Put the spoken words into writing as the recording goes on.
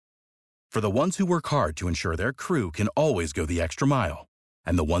For the ones who work hard to ensure their crew can always go the extra mile,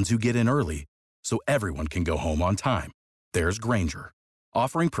 and the ones who get in early so everyone can go home on time, there's Grainger,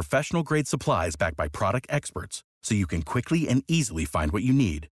 offering professional-grade supplies backed by product experts so you can quickly and easily find what you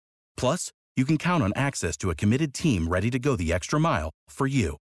need. Plus, you can count on access to a committed team ready to go the extra mile for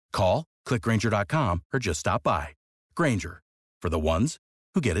you. Call, click Grainger.com, or just stop by. Grainger, for the ones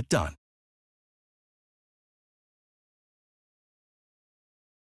who get it done.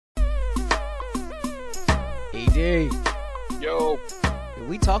 ED. Yo.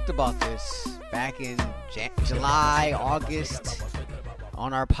 We talked about this back in July, August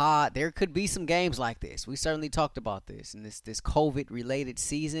on our pod. There could be some games like this. We certainly talked about this in this COVID-related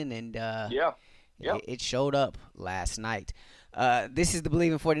season, and it showed up last night. This is the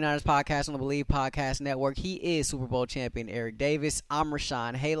Believe in 49ers podcast on the Believe Podcast Network. He is Super Bowl champion Eric Davis. I'm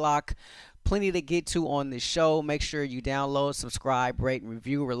Rashawn Haylock. Plenty to get to on this show. Make sure you download, subscribe, rate, and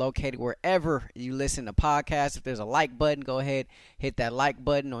review. We're located wherever you listen to podcasts. If there's a like button, go ahead, hit that like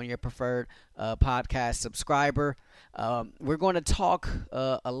button on your preferred podcast subscriber. We're going to talk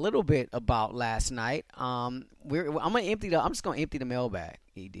a little bit about last night. I'm just going to empty the mailbag,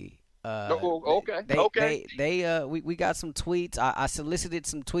 ED. Okay. We got some tweets. I solicited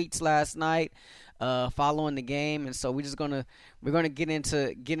some tweets last night following the game, and so we're gonna get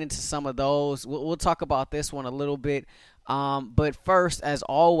into some of those. We'll talk about this one a little bit, but first, as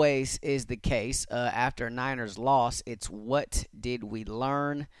always is the case, after a Niners loss, it's what did we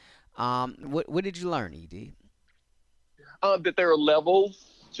learn? What did you learn, ED? That there are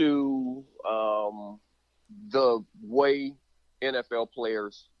levels to the way NFL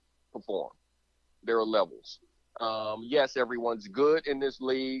players perform. There are levels. Yes, everyone's good in this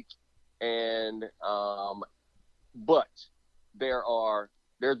league, and but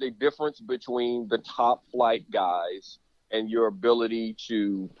there's a difference between the top flight guys and your ability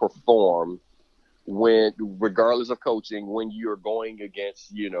to perform regardless of coaching, when you're going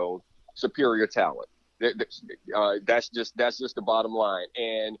against superior talent. That's just the bottom line.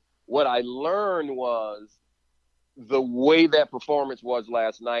 And what I learned was, the way that performance was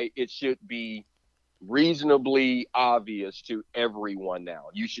last night, it should be reasonably obvious to everyone now.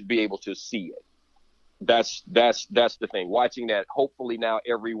 You should be able to see it. That's the thing. Watching that, hopefully now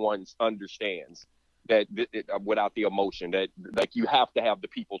everyone understands that without the emotion, that like you have to have the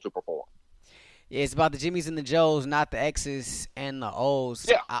people to perform. Yeah, it's about the Jimmies and the Joes, not the X's and the O's.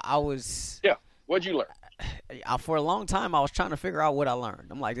 Yeah. What'd you learn? For a long time, I was trying to figure out what I learned.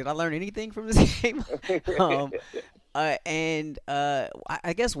 I'm like, did I learn anything from this game? I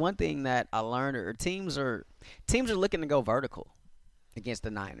guess one thing that I learned, or teams are looking to go vertical against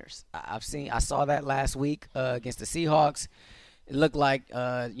the Niners. I saw that last week against the Seahawks. It looked like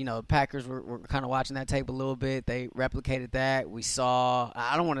Packers were kind of watching that tape a little bit. They replicated that. We saw.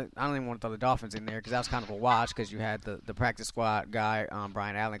 I don't even want to throw the Dolphins in there because that was kind of a watch because you had the practice squad guy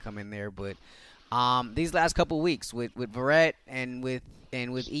Brian Allen come in there, but. These last couple of weeks with Verrett and with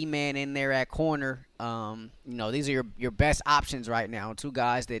E-Man in there at corner, these are your best options right now. Two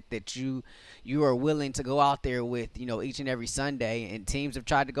guys that you are willing to go out there with, each and every Sunday. And teams have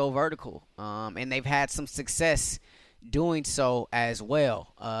tried to go vertical, and they've had some success doing so as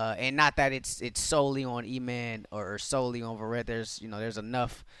well. And not that it's solely on E-Man or solely on Verrett. There's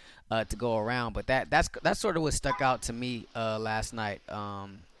enough to go around, but that's sort of what stuck out to me last night.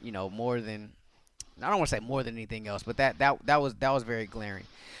 More than. I don't want to say more than anything else, but that was very glaring.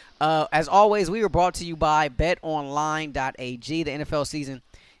 As always, we were brought to you by BetOnline.ag. The NFL season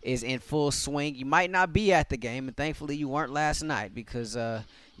is in full swing. You might not be at the game, and thankfully you weren't last night because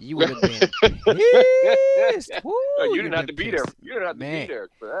you would have been pissed. Woo, you didn't have to be there. You didn't have to be there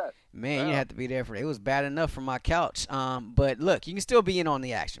for that. Man, you didn't have to be there for it. It was bad enough from my couch. But look, you can still be in on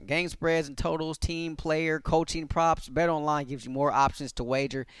the action. Game spreads and totals, team, player, coaching props. BetOnline gives you more options to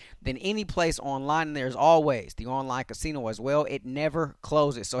wager than any place online. And there's always the online casino as well. It never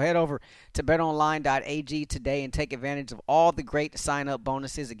closes. So head over to betonline.ag today and take advantage of all the great sign-up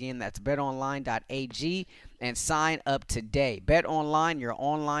bonuses. Again, that's betonline.ag. And sign up today. BetOnline, your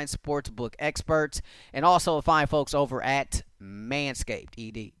online sportsbook experts. And also the fine folks over at Manscaped,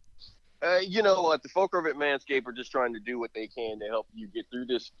 ED. The folk over at Manscaped are just trying to do what they can to help you get through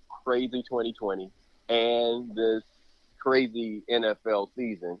this crazy 2020 and this crazy NFL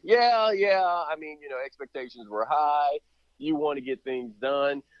season. Yeah. I mean, expectations were high. You want to get things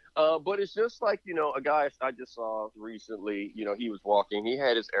done. But it's just like, a guy I just saw recently, he was walking. He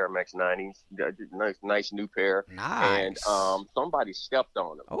had his Air Max 90s, nice new pair. Nice. And somebody stepped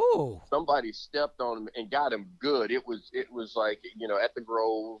on him. Oh. Somebody stepped on him and got him good. It was like, at the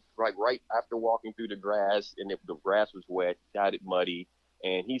Grove, right after walking through the grass, and the grass was wet, got it muddy.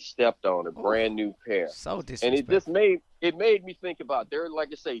 and he stepped on a brand new pair. So And it disrespectful. just made me think about there, like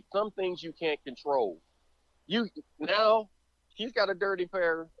I say, some things you can't control. You now he's got a dirty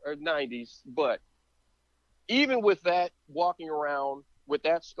pair of 90s, but even with that, walking around with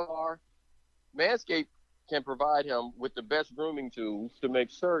that scar, Manscaped can provide him with the best grooming tools to make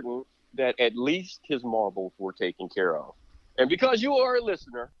certain that at least his marbles were taken care of. And because you are a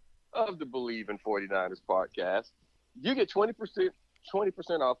listener of the Believe in 49ers podcast, you get 20%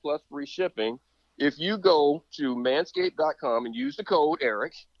 off plus free shipping if you go to manscaped.com and use the code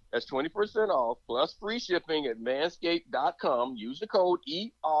Eric. That's 20% off plus free shipping at manscaped.com. Use the code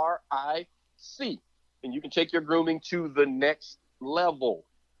ERIC, and you can take your grooming to the next level.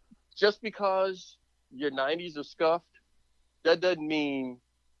 Just because your 90s are scuffed, that doesn't mean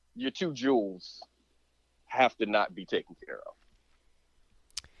your two jewels have to not be taken care of.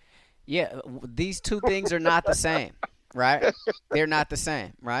 Yeah, these two things are not the same, right? They're not the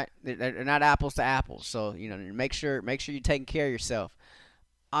same, right? They're not apples to apples. So make sure you're taking care of yourself.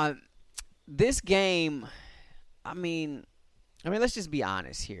 This game, I mean, let's just be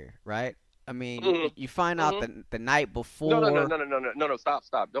honest here, right? I mean, you find out the night before. No,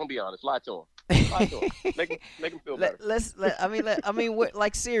 stop. Don't be honest. Lie to him. Lie to him. Make him feel better.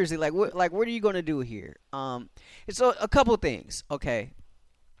 Seriously, what are you gonna do here? So a couple things, okay.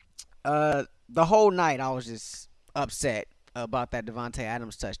 The whole night I was just upset about that Devontae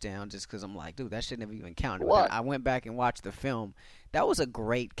Adams touchdown, just because I'm like, dude, that shouldn't have even counted. What? I went back and watched the film. That was a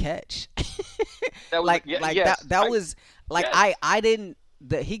great catch. That was I didn't.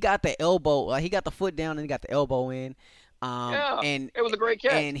 He got the elbow, he got the foot down and he got the elbow in. And it was a great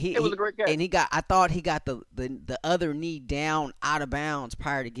catch. It was a great catch. And I thought he got the other knee down out of bounds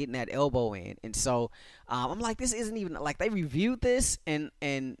prior to getting that elbow in. And so I'm like, this isn't even like they reviewed this and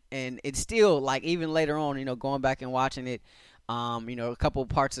it's still like even later on, going back and watching it. A couple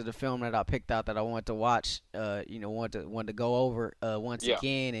parts of the film that I picked out that I wanted to watch, wanted to go over once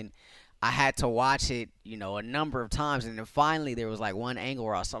again, and I had to watch it, a number of times, and then finally there was like one angle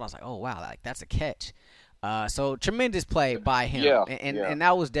where I saw it, I was like, oh wow, like that's a catch. So tremendous play by him, and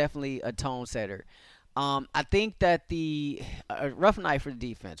that was definitely a tone setter. I think that the rough night for the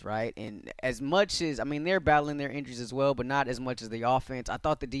defense, right? And as much as they're battling their injuries as well, but not as much as the offense. I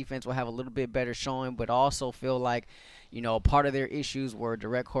thought the defense will have a little bit better showing, but also feel like part of their issues were a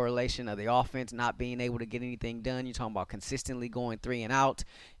direct correlation of the offense not being able to get anything done. You're talking about consistently going 3 and out.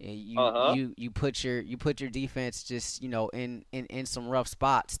 You put your defense just in some rough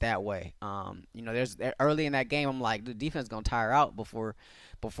spots that way. There's early in that game, I'm like, the defense gonna tire out before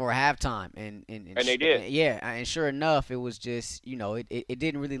halftime, and they did. And sure enough, it was just it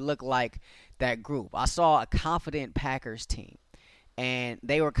didn't really look like that group. I saw a confident Packers team. And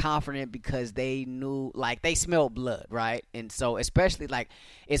they were confident because they knew, like, they smelled blood, right? And so, especially, like,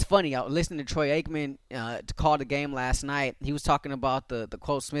 it's funny. I was listening to Troy Aikman to call the game last night. He was talking about the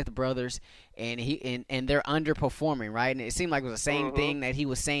quote Smith brothers, and they're underperforming, right? And it seemed like it was the same thing that he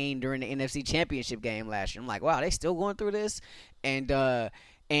was saying during the NFC Championship game last year. I'm like, wow, they still going through this, but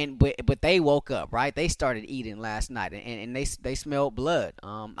they woke up, right? They started eating last night, and they smelled blood.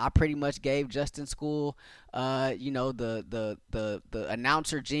 I pretty much gave Justin School, the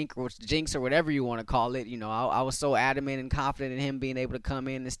announcer jinx or whatever you want to call it. I was so adamant and confident in him being able to come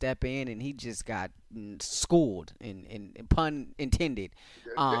in and step in, and he just got schooled, and pun intended.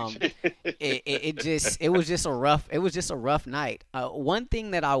 It was just a rough night. One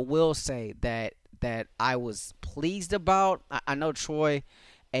thing that I will say that I was pleased about, I know Troy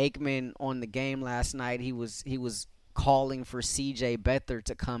Aikman on the game last night, he was calling for C.J. Beathard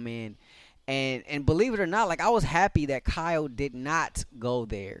to come in, and believe it or not, like, I was happy that Kyle did not go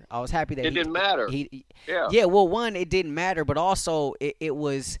there. I was happy that it didn't matter. Well, one, it didn't matter, but also it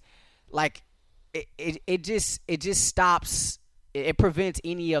was like it just stops. It prevents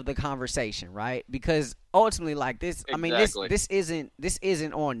any of the conversation, right? Because ultimately, like this, exactly. this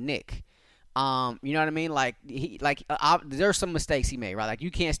isn't on Nick. You know what I mean? Like there's some mistakes he made, right? Like,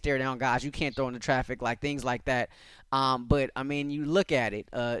 you can't stare down guys, you can't throw into traffic, like things like that. But you look at it,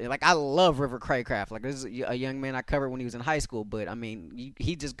 like, I love River Craycraft. Like, this is a young man I covered when he was in high school, but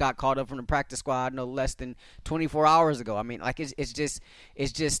he just got called up from the practice squad no less than 24 hours ago. Like, it's just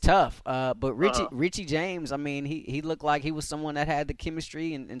tough. But Richie James, he looked like he was someone that had the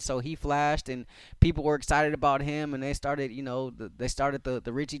chemistry, and so he flashed, and people were excited about him, and they started,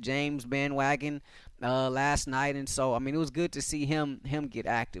 the Richie James bandwagon last night, and so it was good to see him get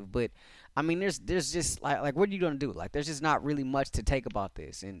active, but. There's just like what are you gonna do? Like, there's just not really much to take about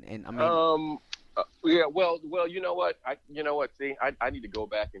this, and yeah, well, you know what? See, I need to go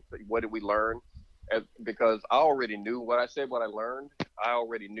back and say, what did we learn? Because I already knew what I said, what I learned. I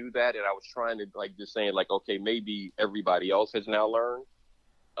already knew that, and I was trying to like just saying like, okay, maybe everybody else has now learned.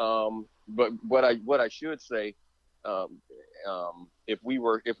 But what I should say, if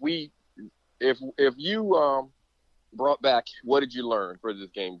you brought back, what did you learn for this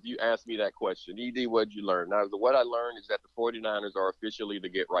game? If you asked me that question, ED, what did you learn? Now, what I learned is that the 49ers are officially the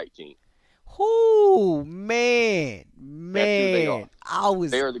get right team. Oh man, That's who they are. I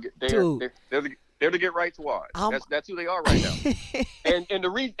was They're the get right squad. That's who they are right now. and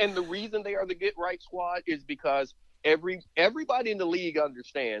the reason they are the get right squad is because everybody in the league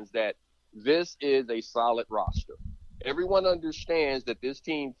understands that this is a solid roster. Everyone understands that this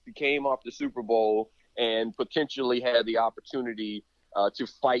team came off the Super Bowl and potentially had the opportunity to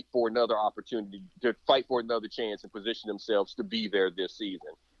fight for another opportunity, to fight for another chance and position themselves to be there this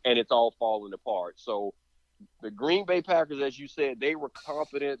season. And it's all falling apart. So the Green Bay Packers, as you said, they were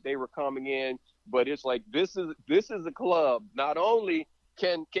confident, they were coming in, but it's like this is a club. Not only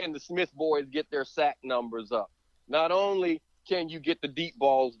can the Smith boys get their sack numbers up, not only can you get the deep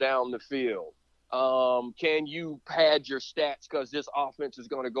balls down the field, can you pad your stats because this offense is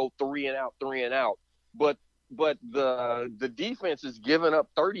going to go three and out, but the defense is giving up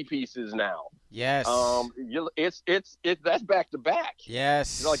 30 pieces now. Yes. It's that's back to back.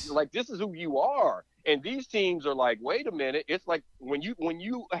 Yes. Like this is who you are. And these teams are like, wait a minute. It's like when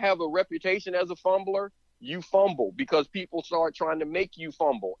you have a reputation as a fumbler, you fumble because people start trying to make you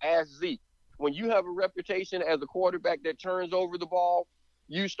fumble. Ask Zeke. When you have a reputation as a quarterback that turns over the ball,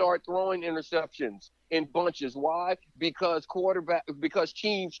 you start throwing interceptions in bunches. Why? Because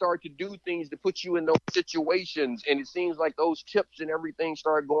teams start to do things to put you in those situations, and it seems like those tips and everything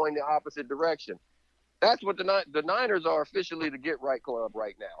start going the opposite direction. That's what the Niners are officially the get right club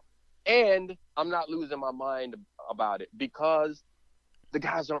right now. And I'm not losing my mind about it because the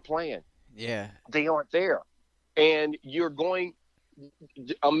guys aren't playing. Yeah. They aren't there. And you're going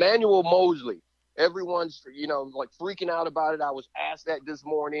Emmanuel Mosley. Everyone's, like freaking out about it. I was asked that this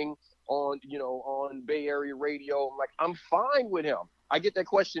morning on Bay Area radio. I'm like, I'm fine with him. I get that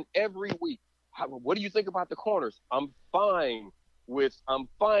question every week. What do you think about the corners? I'm fine with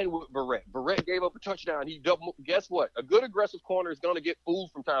Barrett. Barrett gave up a touchdown. Guess what? A good aggressive corner is going to get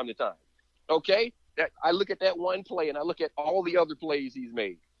fooled from time to time. Okay? I look at that one play and I look at all the other plays he's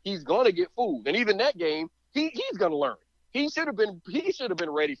made. He's going to get fooled. And even that game, he's going to learn. He should have been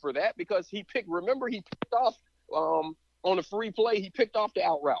ready for that because he picked off on a free play, he picked off the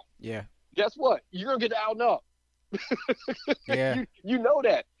out route. Yeah. Guess what? You're going to get out and up. Yeah. You know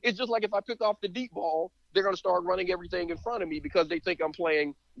that. It's just like if I pick off the deep ball, they're going to start running everything in front of me because they think I'm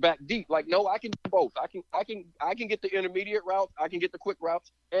playing back deep. Like, no, I can do both. I can get the intermediate route, I can get the quick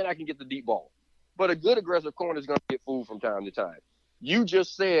routes, and I can get the deep ball. But a good aggressive corner is going to get fooled from time to time. You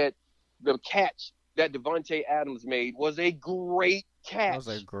just said the catch that Devontae Adams made was a great catch. That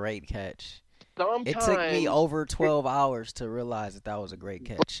was a great catch. Sometimes it took me over 12 hours to realize that was a great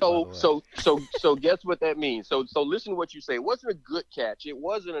catch. So guess what that means. So listen to what you say. It wasn't a good catch. It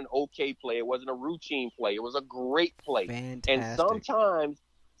wasn't an okay play. It wasn't a routine play. It was a great play. Fantastic. And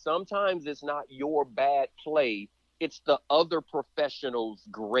sometimes it's not your bad play. It's the other professionals'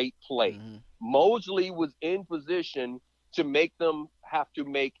 great play. Mm-hmm. Mosley was in position to make them have to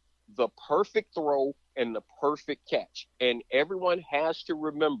make the perfect throw and the perfect catch. And everyone has to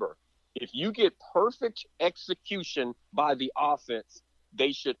remember, if you get perfect execution by the offense,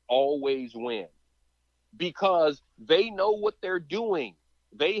 they should always win because they know what they're doing.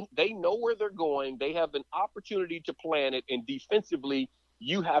 They know where they're going. They have an opportunity to plan it, and defensively,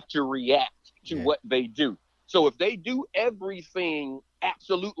 you have to react to what they do. So if they do everything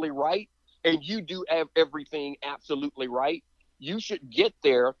absolutely right and you do everything absolutely right, you should get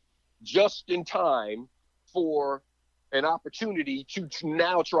there just in time for an opportunity to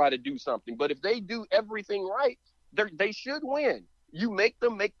now try to do something. But if they do everything right, they should win. You make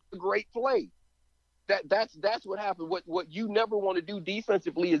them make a great play. That's what happens. What you never want to do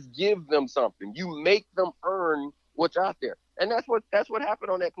defensively is give them something. You make them earn what's out there. And that's what happened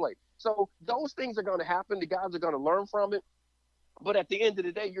on that play. So those things are going to happen. The guys are going to learn from it. But at the end of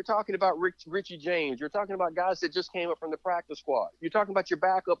the day, you're talking about Richie James. You're talking about guys that just came up from the practice squad. You're talking about your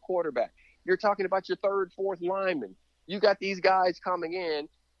backup quarterback. You're talking about your third, fourth lineman. You got these guys coming in,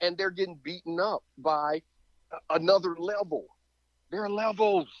 and they're getting beaten up by another level. There are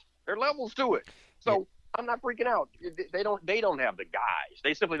levels. There are levels to it. So I'm not freaking out. They don't have the guys.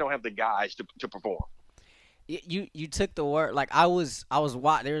 They simply don't have the guys to perform. You took the word. Like I was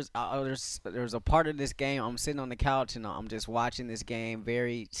watching. There's a part of this game. I'm sitting on the couch and I'm just watching this game,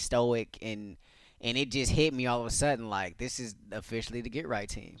 very stoic, and and it just hit me all of a sudden like this is officially the get right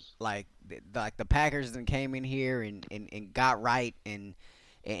team. Like the Packers then came in here and got right, and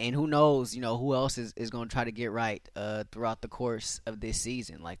who knows, who else is going to try to get right throughout the course of this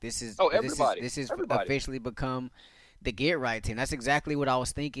season. Like this is this is officially become the get right team. That's exactly what I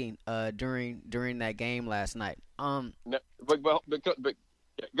was thinking during that game last night. No, but go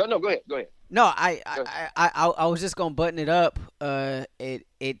ahead. No, I was just gonna button it up.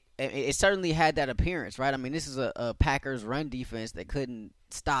 It certainly had that appearance, right? I mean, this is a Packers run defense that couldn't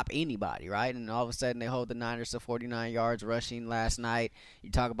stop anybody, right? And all of a sudden they hold the Niners to 49 yards rushing last night. You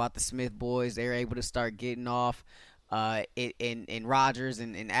talk about the Smith boys; they're able to start getting off. And Rodgers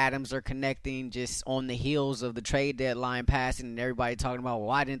and Adams are connecting just on the heels of the trade deadline passing, and everybody talking about, well,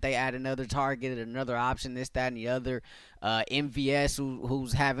 why didn't they add another target, another option, this, that, and the other. MVS,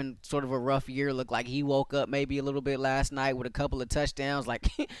 who's having sort of a rough year, looked like he woke up maybe a little bit last night with a couple of touchdowns. Like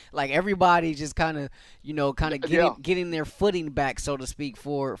everybody just kind of getting their footing back, so to speak,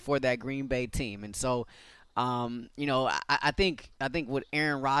 for that Green Bay team. And so I think what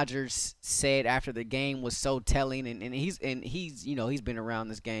Aaron Rodgers said after the game was so telling, and he's been around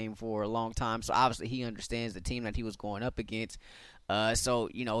this game for a long time, so obviously he understands the team that he was going up against. So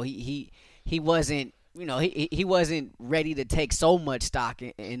he wasn't. He wasn't ready to take so much stock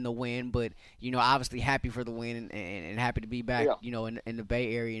in the win, but obviously happy for the win and happy to be back, in the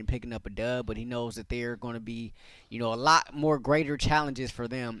Bay Area and picking up a dub. But he knows that there are going to be, a lot more greater challenges for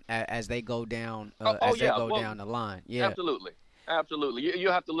them as they go down down the line. Yeah, absolutely. You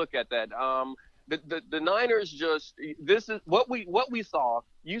have to look at that. The Niners this is what we saw.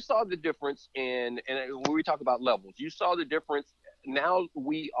 You saw the difference and when we talk about levels, you saw the difference. Now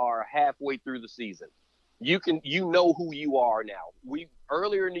we are halfway through the season. You know who you are now.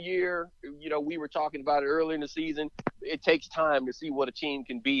 Earlier in the year, we were talking about it earlier in the season. It takes time to see what a team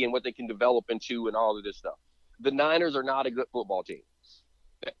can be and what they can develop into and all of this stuff. The Niners are not a good football team.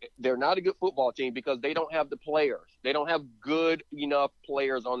 They're not a good football team because they don't have the players. They don't have good enough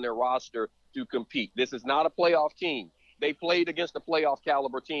players on their roster to compete. This is not a playoff team. They played against a playoff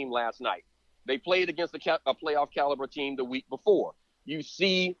caliber team last night. They played against a playoff caliber team the week before. You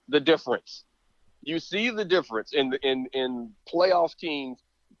see the difference. You see the difference in playoff teams.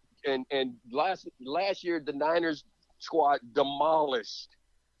 And last year the Niners squad demolished,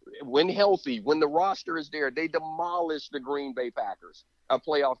 when healthy, when the roster is there, they demolished the Green Bay Packers, a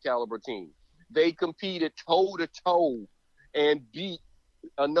playoff caliber team. They competed toe to toe and beat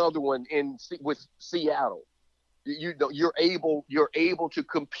another one with Seattle. You're able to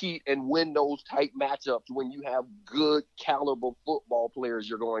compete and win those type matchups when you have good caliber football players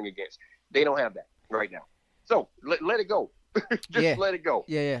you're going against. They don't have that right now. So let it go. Let it go.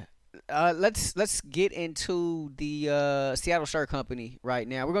 Yeah. Let's get into the Seattle Shirt Company right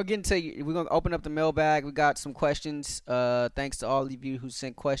now. We're gonna open up the mailbag. We got some questions. Thanks to all of you who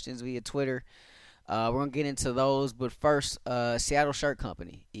sent questions via Twitter. We're going to get into those, but first, Seattle Shirt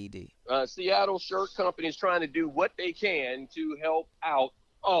Company, ED. Seattle Shirt Company is trying to do what they can to help out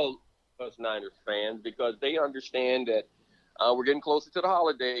all us Niners fans because they understand that we're getting closer to the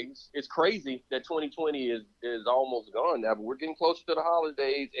holidays. It's crazy that 2020 is almost gone now, but we're getting closer to the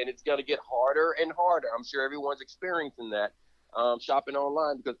holidays, and it's going to get harder and harder. I'm sure everyone's experiencing that shopping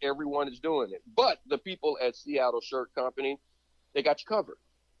online because everyone is doing it. But the people at Seattle Shirt Company, they got you covered.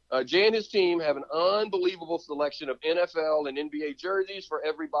 Jay and his team have an unbelievable selection of NFL and NBA jerseys for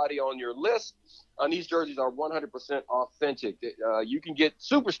everybody on your list. These jerseys are 100% authentic. You can get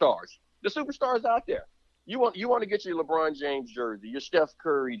superstars, the superstars out there. You want to get your LeBron James jersey, your Steph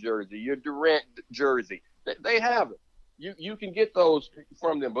Curry jersey, your Durant jersey. They have it. You can get those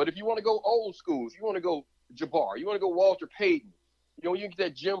from them. But if you want to go old school, if you want to go Jabbar, you want to go Walter Payton, you get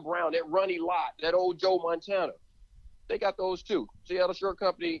that Jim Brown, that Ronnie Lott, that old Joe Montana. They got those too. Seattle Shirt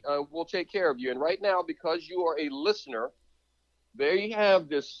Company will take care of you. And right now, because you are a listener, they have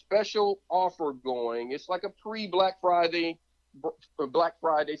this special offer going. It's like a pre-Black Friday,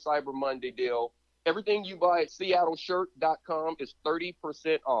 Cyber Monday deal. Everything you buy at seattleshirt.com is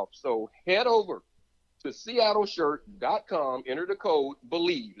 30% off. So head over to seattleshirt.com, enter the code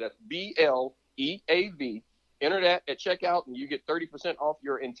BELIEVE. That's BLEAV. Enter that at checkout, and you get 30% off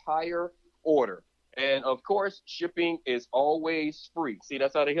your entire order. And, of course, shipping is always free. See,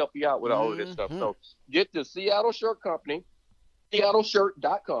 that's how they help you out with all of this stuff. So get to Seattle Shirt Company,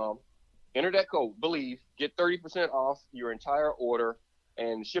 seattleshirt.com, enter that code, BELIEVE, get 30% off your entire order,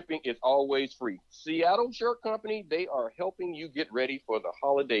 and shipping is always free. Seattle Shirt Company, they are helping you get ready for the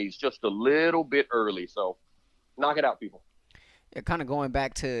holidays just a little bit early. So knock it out, people. Yeah, kind of going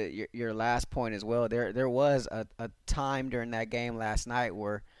back to your last point as well, there was a time during that game last night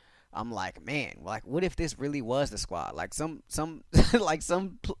where I'm like, man, like what if this really was the squad? Like some like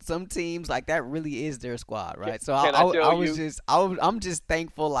some teams like that really is their squad, right? So I'm just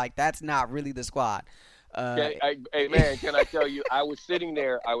thankful like that's not really the squad. Hey man, can I tell you? I was sitting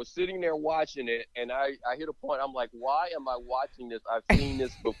there watching it, and I hit a point. I'm like, why am I watching this? I've seen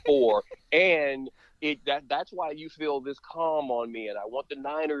this before, and that's why you feel this calm on me. And I want the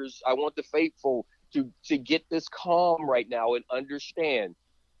Niners, I want the faithful to get this calm right now and understand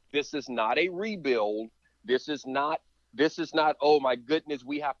this is not a rebuild. This is not. Oh my goodness,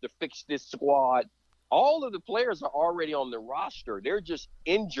 we have to fix this squad. All of the players are already on the roster. They're just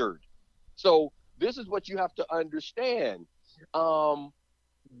injured, so. This is what you have to understand.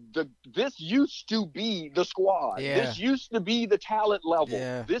 This used to be the squad. Yeah. This used to be the talent level.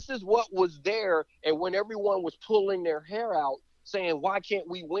 Yeah. This is what was there. And when everyone was pulling their hair out saying, why can't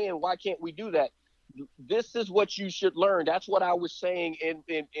we win? Why can't we do that? This is what you should learn. That's what I was saying.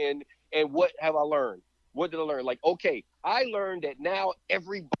 And what have I learned? What did I learn? Like, okay, I learned that now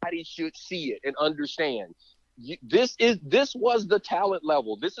everybody should see it and understand. This was the talent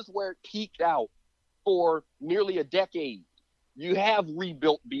level. This is where it peaked out. For nearly a decade, you have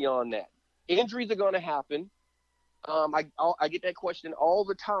rebuilt beyond that. Injuries are going to happen. I get that question all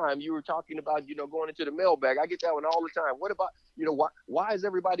the time. You were talking about, going into the mailbag. I get that one all the time. What about, why is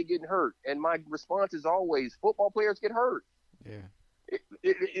everybody getting hurt? And my response is always, football players get hurt. Yeah.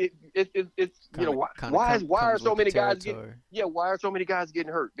 It's why are so many guys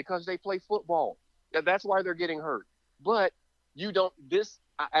getting hurt? Because they play football. That's why they're getting hurt. But you don't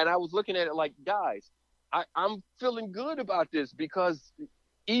and I was looking at it like, guys, I'm feeling good about this because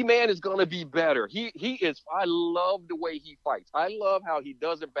E-Man is going to be better. He is. I love the way he fights. I love how he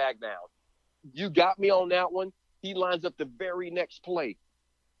doesn't back down. You got me on that one. He lines up the very next play.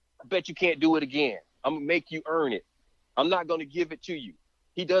 I bet you can't do it again. I'm going to make you earn it. I'm not going to give it to you.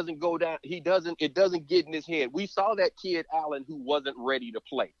 He doesn't go down. It doesn't get in his head. We saw that kid, Allen, who wasn't ready to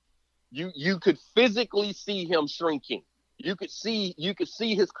play. You could physically see him shrinking. You could see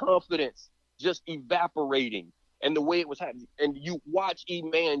his confidence just evaporating, and the way it was happening. And you watch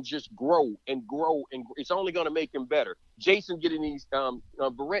E-Man just grow and grow and grow. It's only going to make him better. Jason getting these,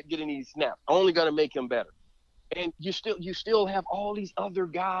 Barrett getting these snaps, only going to make him better. And you still have all these other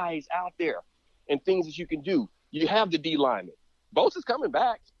guys out there, and things that you can do. You have the D lineman. Bosa's coming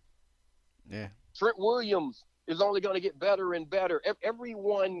back. Yeah. Trent Williams is only going to get better and better.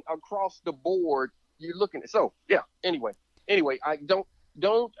 Everyone across the board. You're looking at. So yeah. Anyway, I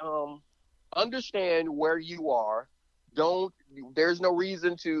don't understand where you are. There's no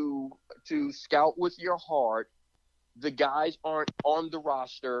reason to scout with your heart. The guys aren't on the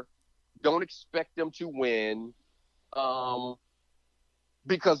roster. Don't expect them to win,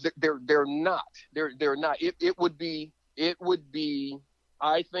 because they're not. They're not. It would be,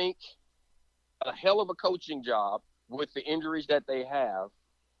 I think, a hell of a coaching job with the injuries that they have.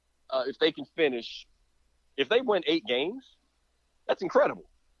 If they can finish. If they win 8 games, that's incredible.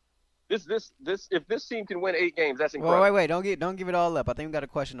 If this team can win 8 games, that's incredible. Wait, don't give it all up. I think we got a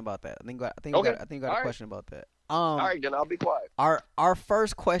question about that. I think we got a question about that. All right, then I'll be quiet. Our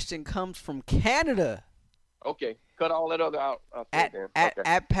first question comes from Canada. Okay, cut all that other out.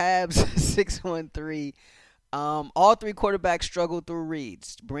 At Pabs 613. All 3 quarterbacks struggle through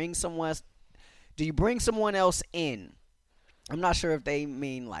reads. Do you bring someone else in? I'm not sure if they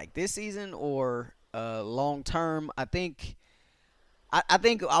mean like this season or long term. I think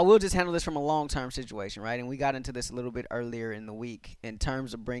I will just handle this from a long term situation, right? And we got into this a little bit earlier in the week in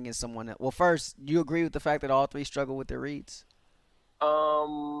terms of bringing someone else. Well, first, do you agree with the fact that all 3 struggle with their reads?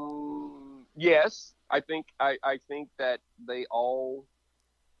 Yes, I think that they all.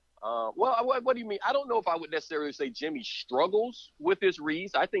 What do you mean? I don't know if I would necessarily say Jimmy struggles with his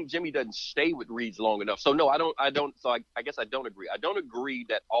reads. I think Jimmy doesn't stay with reads long enough. So no, I don't. So I guess I don't agree. I don't agree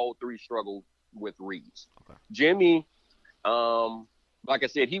that all 3 struggle with reads. Okay. Jimmy, like I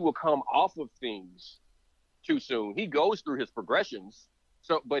said, he will come off of things too soon. He goes through his progressions,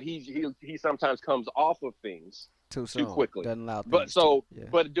 but he sometimes comes off of things too quickly. Doesn't allow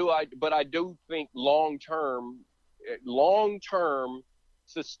but I do think long term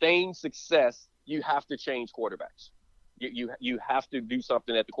sustained success, you have to change quarterbacks. You have to do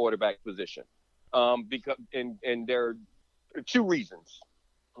something at the quarterback position. Because there are 2 reasons.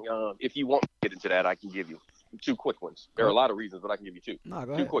 If you want to get into that, I can give you 2 quick ones. There are a lot of reasons, but I can give you 2. No, go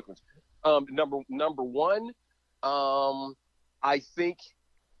 2 ahead. quick ones. Number one, I think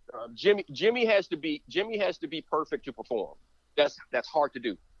Jimmy has to be perfect to perform. That's hard to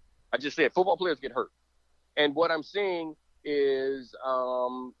do. I just said football players get hurt, and what I'm saying is,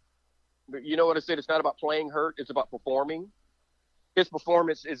 you know what I said? It's not about playing hurt. It's about performing. his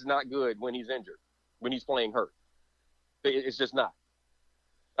performance is not good when he's injured, when he's playing hurt. It's just not.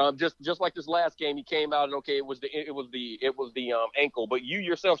 Just like this last game, he came out and okay, it was the ankle, but you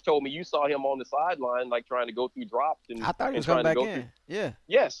yourself told me you saw him on the sideline like trying to go through drops and I thought he was trying coming to back go in. through.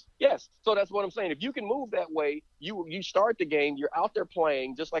 Yeah. Yes. So that's what I'm saying. If you can move that way, you start the game, you're out there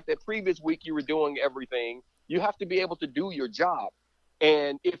playing just like that previous week you were doing everything. You have to be able to do your job,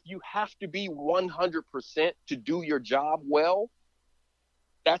 and if you have to be 100% to do your job well,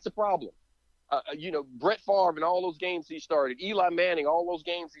 that's a problem. Brett Favre and all those games he started, Eli Manning, all those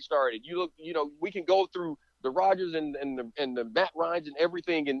games he started. We can go through the Rodgers and the Matt Ryans and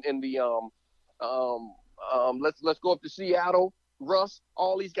everything, and the let's go up to Seattle, Russ,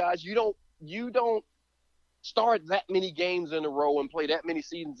 all these guys. You don't start that many games in a row and play that many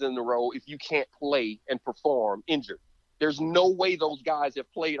seasons in a row if you can't play and perform injured. There's no way those guys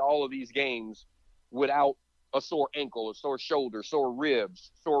have played all of these games without a sore ankle, a sore shoulder, sore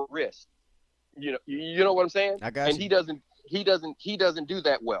ribs, sore wrist. You know what I'm saying? I got and you. he doesn't do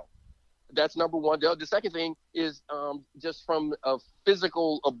that well. That's number one. The second thing is just from a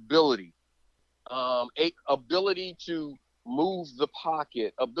physical ability, ability to move the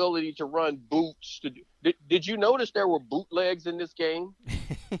pocket, ability to run boots. Did you notice there were bootlegs in this game?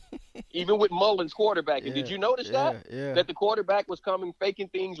 Even with Mullins quarterbacking, Yeah, did you notice that? Yeah. That the quarterback was coming, faking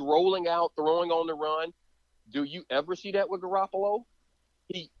things, rolling out, throwing on the run. Do you ever see that with Garoppolo?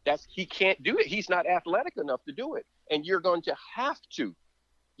 He can't do it. He's not athletic enough to do it. And you're going to have to.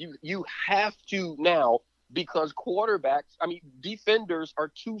 You have to now, because defenders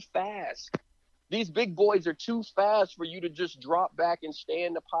are too fast. These big boys are too fast for you to just drop back and stay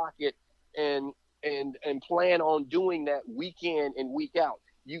in the pocket and plan on doing that week in and week out.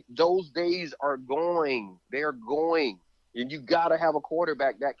 Those days are going. They're going. And you got to have a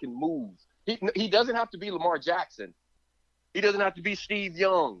quarterback that can move. He doesn't have to be Lamar Jackson. He doesn't have to be Steve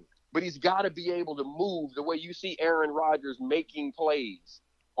Young, but he's got to be able to move the way you see Aaron Rodgers making plays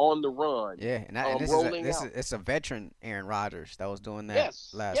on the run. Yeah, and it's a veteran Aaron Rodgers that was doing that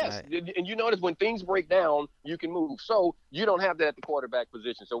last night. And you notice when things break down, you can move. So you don't have that at the quarterback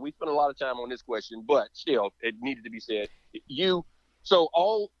position. So we spent a lot of time on this question, but still, it needed to be said.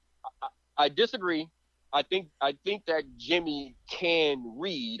 I disagree. I think that Jimmy can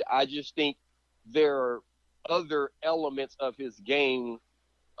read. I just think there are other elements of his game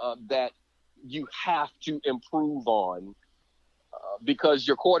that you have to improve on because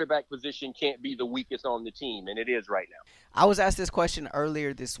your quarterback position can't be the weakest on the team, and it is right now. I was asked this question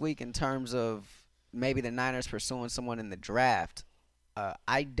earlier this week in terms of maybe the Niners pursuing someone in the draft.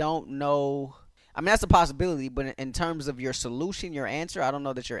 I don't know. I mean, that's a possibility, but in terms of your solution, your answer, I don't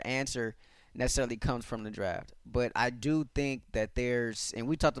know that your answer necessarily comes from the draft. But I do think that there's, and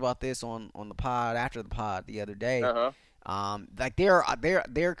we talked about this on the pod, after the pod the other day, like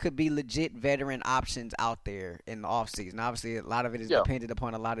there could be legit veteran options out there in the offseason. Obviously, a lot of it is dependent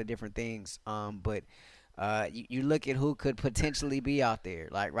upon a lot of different things. But you look at who could potentially be out there,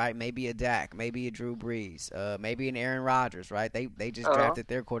 like, right, maybe a Dak, maybe a Drew Brees, maybe an Aaron Rodgers, right? They just drafted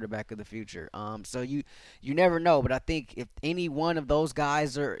their quarterback of the future. So you never know, but I think if any one of those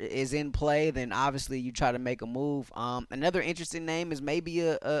guys is in play, then obviously you try to make a move. Another interesting name is maybe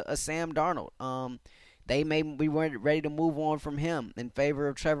a Sam Darnold. They may be ready to move on from him in favor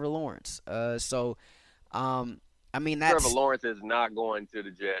of Trevor Lawrence. I mean, that's Trevor Lawrence is not going to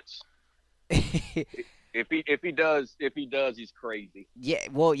the Jets. If he does, he's crazy. Yeah,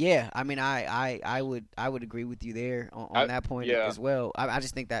 well, yeah. I mean, I would agree with you there on that point as well. I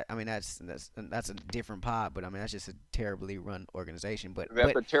just think that, I mean, that's a different pod, but I mean that's just a terribly run organization. But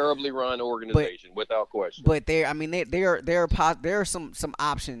that's a terribly run organization, without question. But there are some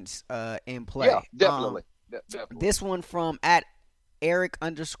options in play. Yeah, definitely. Definitely. This one from at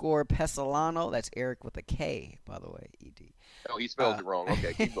Eric_Pesolano. That's Eric with a K, by the way. ED. Oh, he spelled it wrong.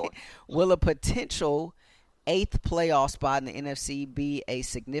 Okay, keep going. Will a potential 8th playoff spot in the NFC be a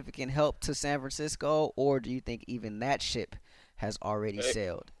significant help to San Francisco, or do you think even that ship has already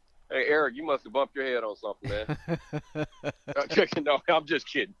sailed? Hey, Eric, you must have bumped your head on something, man. No, I'm just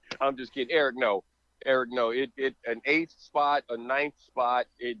kidding. Eric, no. An 8th spot, a 9th spot,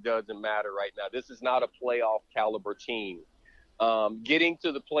 it doesn't matter right now. This is not a playoff caliber team. Getting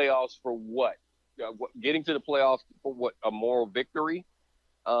to the playoffs for what? Getting to the playoffs for what? A moral victory?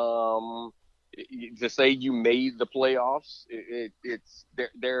 To say you made the playoffs,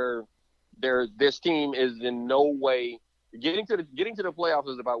 this team is in no way getting to the playoffs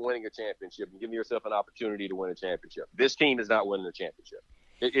is about winning a championship and giving yourself an opportunity to win a championship. This team is not winning a championship.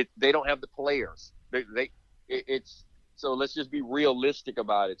 They don't have the players. So let's just be realistic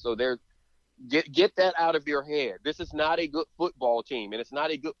about it. So Get that out of your head. This is not a good football team, and it's not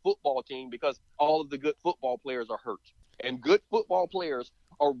a good football team because all of the good football players are hurt. And good football players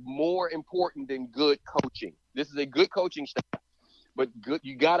are more important than good coaching. This is a good coaching staff, but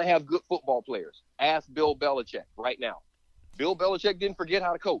you got to have good football players. Ask Bill Belichick right now. Bill Belichick didn't forget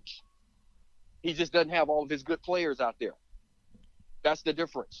how to coach. He just doesn't have all of his good players out there. That's the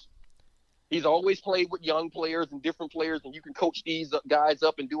difference. He's always played with young players and different players, and you can coach these guys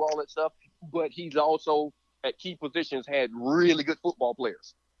up and do all that stuff. But he's also, at key positions, had really good football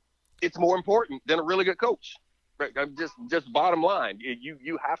players. It's more important than a really good coach. Just bottom line,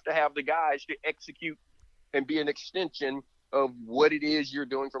 you have to have the guys to execute and be an extension of what it is you're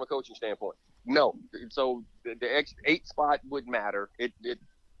doing from a coaching standpoint. No, so the 8 spot would matter.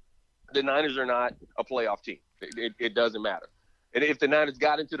 The Niners are not a playoff team. It doesn't matter. And if the Niners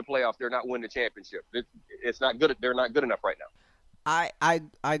got into the playoff, they're not winning the championship. It's not good. They're not good enough right now.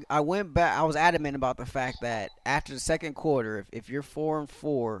 I went back. I was adamant about the fact that after the second quarter, if you're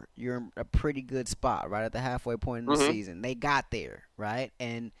 4-4, you're in a pretty good spot right at the halfway point in the season. They got there, right?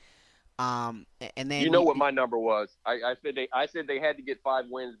 And then you know what my number was. I said they had to get 5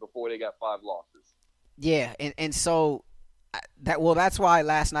 wins before they got 5 losses. Yeah, and so that's why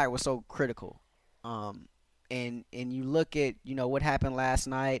last night was so critical. And you look at what happened last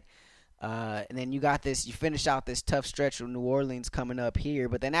night. And then you finish out this tough stretch with New Orleans coming up here.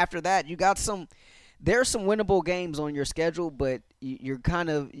 But then after that, there's some winnable games on your schedule, but you've kind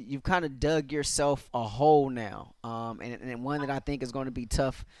of dug yourself a hole now. And one that I think is going to be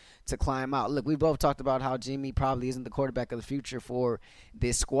tough to climb out. Look, we both talked about how Jimmy probably isn't the quarterback of the future for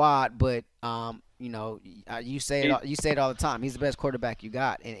this squad, but you say it all the time. He's the best quarterback you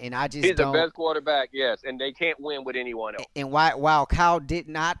got, and I just he's the best quarterback, yes, and they can't win with anyone else. And while Kyle did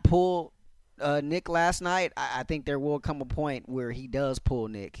not pull Nick last night, I think there will come a point where he does pull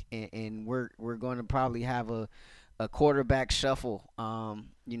Nick, and we're going to probably have a quarterback shuffle,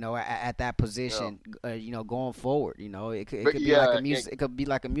 at that position, going forward. It could be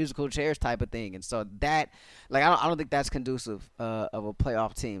like a musical chairs type of thing, and so that, I don't think that's conducive of a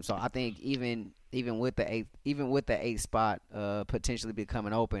playoff team. So I think even with the eighth spot potentially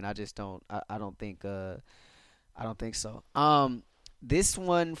becoming open, I don't think so. This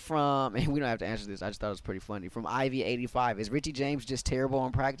one from, and we don't have to answer this, I just thought it was pretty funny, from Ivy85. Is Richie James just terrible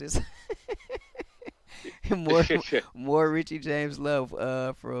in practice? more Richie James love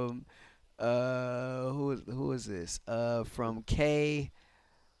from who is this? From K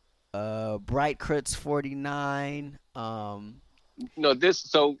Bright Crutz 49. No, this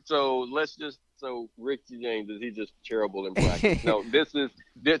so let's just Richie James, is he just terrible in practice? No, this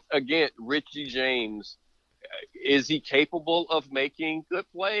again, Richie James. Is he capable of making good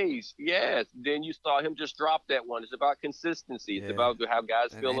plays? Yes. Then you saw him just drop that one. It's about consistency. It's about how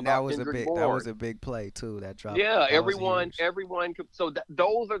guys feel about Kendrick Bourne. That was a big play too. That drop. Yeah, everyone. So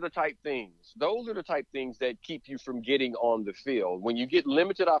those are the type things. Those are the type things that keep you from getting on the field. When you get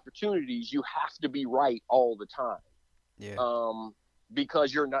limited opportunities, you have to be right all the time. Yeah.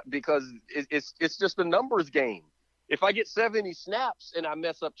 Because it's just a numbers game. If I get 70 snaps and I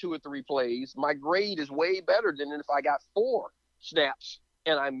mess up 2 or 3 plays, my grade is way better than if I got 4 snaps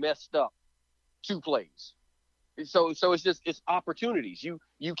and I messed up 2 plays. So it's opportunities.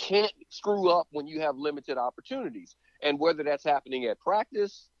 You can't screw up when you have limited opportunities. And whether that's happening at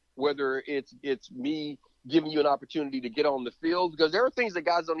practice, whether it's me giving you an opportunity to get on the field, because there are things that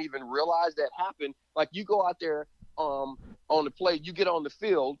guys don't even realize that happen. Like you go out there on the play, you get on the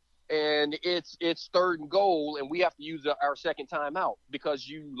field, and it's 3rd and goal, and we have to use our second timeout because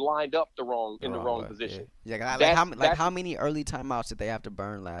you lined up the wrong position. Yeah, how many early timeouts did they have to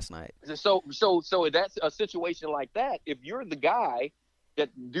burn last night? So that's a situation like that. If you're the guy that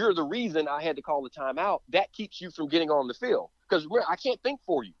you're the reason I had to call the timeout, that keeps you from getting on the field because I can't think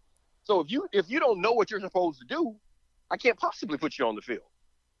for you. So if you don't know what you're supposed to do, I can't possibly put you on the field.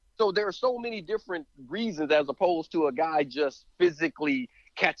 So there are so many different reasons as opposed to a guy just physically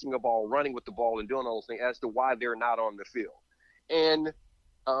catching a ball, running with the ball, and doing all those things as to why they're not on the field. And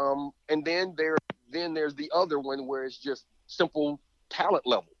then there's the other one where it's just simple talent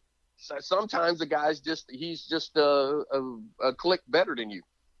level. So sometimes the guy's he's just a click better than you.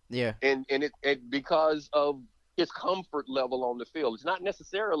 Yeah. And it because of his comfort level on the field. It's not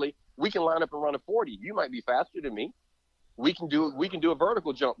necessarily we can line up and run a 40. You might be faster than me. We can do a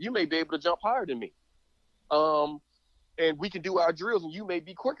vertical jump. You may be able to jump higher than me. And we can do our drills, and you may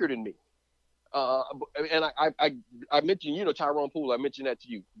be quicker than me. And I mentioned, Tyrone Poole. I mentioned that to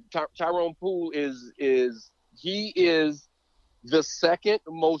you. Tyrone Poole is the second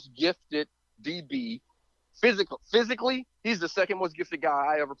most gifted DB physically He's the second most gifted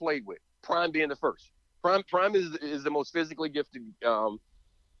guy I ever played with. Prime being the first. Prime is the most physically gifted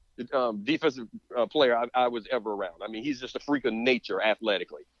defensive player I was ever around. I mean, he's just a freak of nature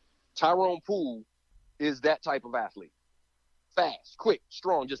athletically. Tyrone Poole is that type of athlete. Fast, quick,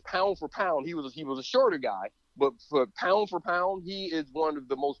 strong, just pound for pound. He was a shorter guy, but for pound, he is one of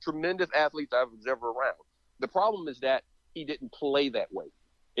the most tremendous athletes I was ever around. The problem is that he didn't play that way.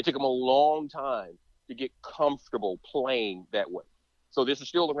 It took him a long time to get comfortable playing that way. So this is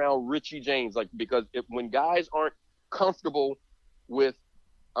still around Richie James, because when guys aren't comfortable with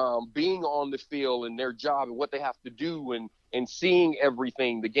being on the field and their job and what they have to do and seeing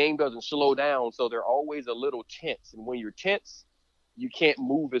everything, the game doesn't slow down. So they're always a little tense. And when you're tense, you can't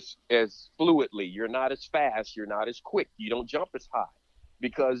move as fluidly. You're not as fast. You're not as quick. You don't jump as high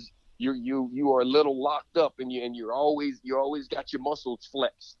because you are a little locked up and you're always got your muscles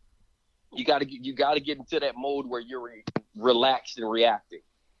flexed. You got to get into that mode where you're relaxed and reacting.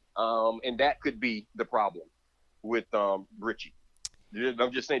 And that could be the problem with Richie.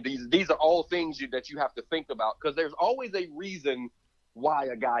 I'm just saying these are all things that you have to think about because there's always a reason why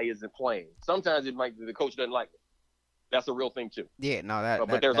a guy isn't playing. Sometimes it might be the coach doesn't like it. That's a real thing too. Yeah, no,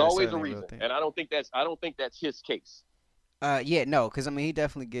 but there's always a reason, and I don't think that's his case. Yeah, no, because I mean he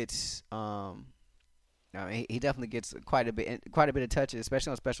definitely gets he definitely gets quite a bit of touches,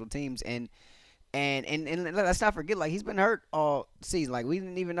 especially on special teams, and let's not forget, like, he's been hurt all season. Like, we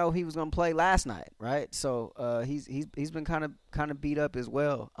didn't even know he was gonna play last night, right? So he's been kind of beat up as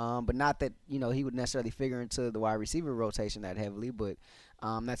well. But not that he would necessarily figure into the wide receiver rotation that heavily, but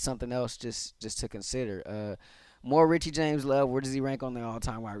that's something else just to consider. More Richie James love. Where does he rank on the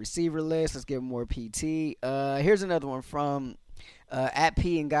all-time wide receiver list? Let's give him more PT. Here's another one from at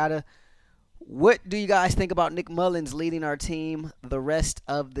P Ngata. What do you guys think about Nick Mullins leading our team the rest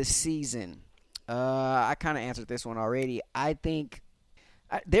of the season? I kind of answered this one already. I think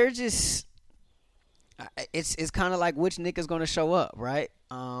they're just it's kind of like which Nick is going to show up, right?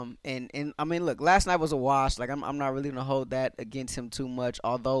 And I mean, look, last night was a wash. Like, I'm not really going to hold that against him too much,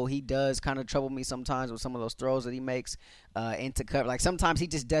 although he does kind of trouble me sometimes with some of those throws that he makes into cover. Like, sometimes he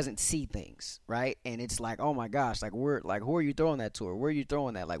just doesn't see things, right? And it's like, oh my gosh, like, who are you throwing that to, or where are you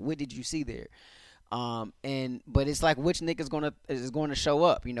throwing that? Like, what did you see there? But it's like which Nick is going to show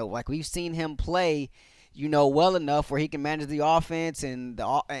up. Like, we've seen him play, well enough where he can manage the offense and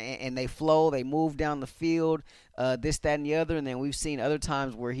they flow, they move down the field, this, that, and the other. And then we've seen other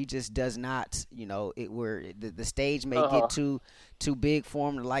times where he just does not, where the stage may get too big for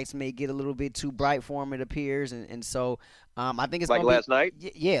him, the lights may get a little bit too bright for him, it appears, and so I think it's like last night.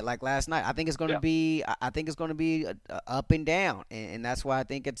 Yeah, like last night. I think it's going to be. I think it's going to be up and down, and that's why I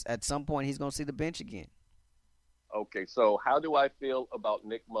think it's at some point he's going to see the bench again. Okay, so how do I feel about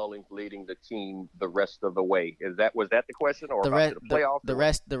Nick Mullins leading the team the rest of the way? Was that the question, or the playoff? The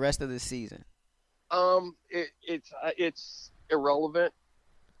rest of the season. It's irrelevant.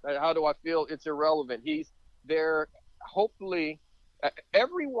 How do I feel? It's irrelevant. He's there. Hopefully,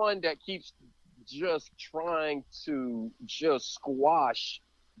 everyone that keeps just trying to just squash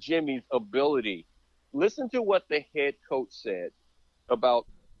Jimmy's ability. Listen to what the head coach said about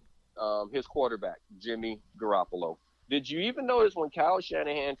his quarterback, Jimmy Garoppolo. Did you even notice when Kyle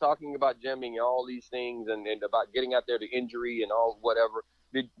Shanahan talking about Jimmy and all these things and about getting out there to injury and all whatever,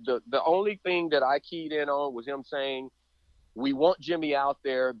 the only thing that I keyed in on was him saying, we want Jimmy out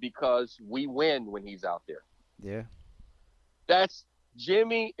there because we win when he's out there. Yeah.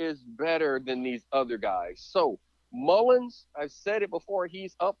 Jimmy is better than these other guys. So Mullins, I've said it before,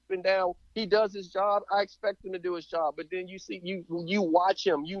 he's up and down. He does his job. I expect him to do his job. But then you watch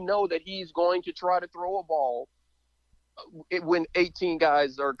him, that he's going to try to throw a ball when 18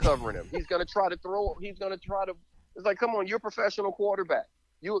 guys are covering him. He's going to try to throw. He's going to try to. It's like, come on, you're a professional quarterback.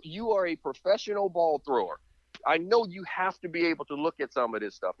 You are a professional ball thrower. I know you have to be able to look at some of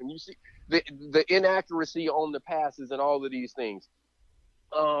this stuff, and you see the inaccuracy on the passes and all of these things.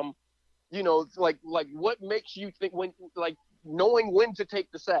 Like what makes you think knowing when to take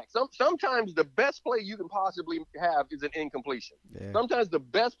the sack. Sometimes the best play you can possibly have is an incompletion. Yeah. Sometimes the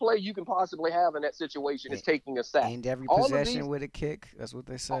best play you can possibly have in that situation is taking a sack. And every possession with a kick. That's what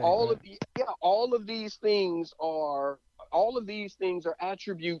they say. All of these things are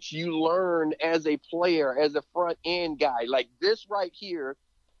attributes you learn as a player, as a front end guy. Like this right here.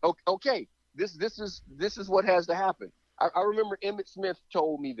 Okay, this is what has to happen. I remember Emmitt Smith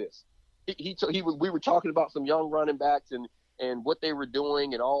told me this. We were talking about some young running backs and what they were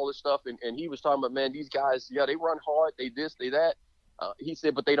doing and all this stuff, and he was talking about, man, these guys, they run hard, they this, they that. He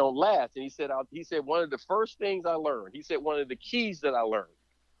said, but they don't last. And he said one of the first things I learned. He said one of the keys that I learned,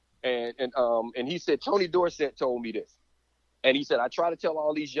 and he said Tony Dorsett told me this. And he said, I try to tell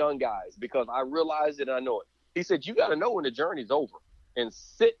all these young guys because I realize it and I know it. He said, you got to know when the journey's over and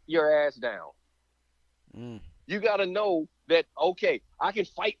sit your ass down. You got to know that, okay, I can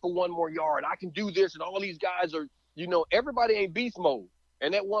fight for one more yard. I can do this. And all these guys are, everybody ain't beast mode.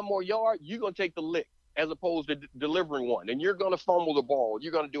 And that one more yard, you're going to take the lick as opposed to delivering one. And you're going to fumble the ball.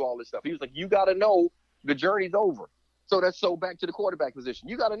 You're going to do all this stuff. He was like, you got to know the journey's over. So back to the quarterback position.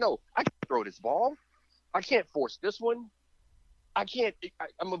 You got to know, I can't throw this ball. I can't force this one. I can't.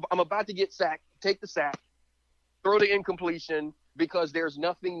 I'm about to get sacked. Take the sack. Throw the incompletion because there's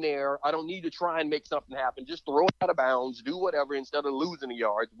nothing there. I don't need to try and make something happen. Just throw it out of bounds. Do whatever instead of losing a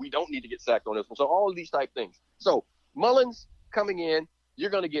yard. We don't need to get sacked on this one. So all of these type things. So Mullins coming in, you're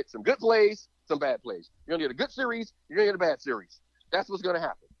going to get some good plays, some bad plays. You're going to get a good series. You're going to get a bad series. That's what's going to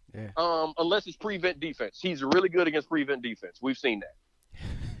happen. Yeah. Unless it's prevent defense. He's really good against prevent defense. We've seen that.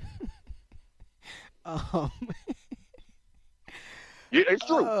 Yeah, it's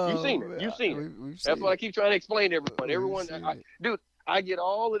true. You've seen it. You've seen it. That's what I keep trying to explain to everyone. I get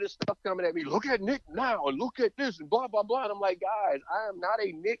all of this stuff coming at me. Look at Nick now, and look at this, and blah, blah, blah. And I'm like, guys, I am not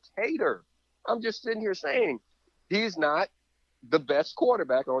a Nick hater. I'm just sitting here saying he's not the best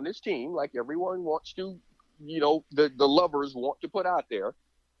quarterback on this team, like everyone wants to, the lovers want to put out there.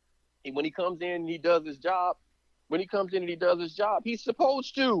 And when he comes in and he does his job, he's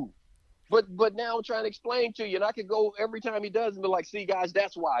supposed to. But now I'm trying to explain to you, and I could go every time he does and be like, see, guys,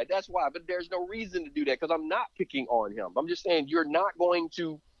 that's why. But there's no reason to do that because I'm not picking on him. I'm just saying you're not going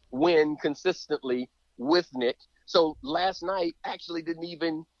to win consistently with Nick. So last night actually didn't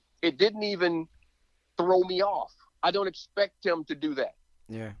even throw me off. I don't expect him to do that.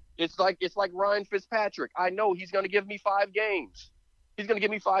 Yeah. It's like Ryan Fitzpatrick. I know he's going to give me 5 games. He's going to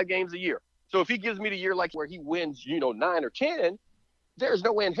give me 5 games a year. So if he gives me the year like where he wins, 9 or 10, there's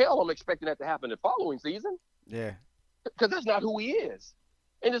no way in hell I'm expecting that to happen the following season. Yeah. Because that's not who he is.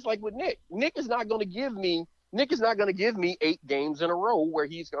 And it's like with Nick. Nick is not going to give me 8 games in a row where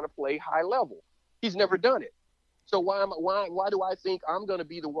he's going to play high level. He's never done it. So why do I think I'm going to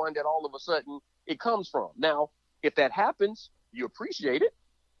be the one that all of a sudden it comes from? Now, if that happens, you appreciate it,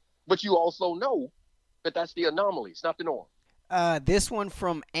 but you also know that that's the anomaly. It's not the norm. This one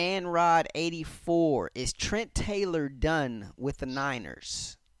from Anrod84. Is Trent Taylor done with the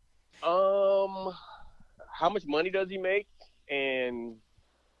Niners? How much money does he make? And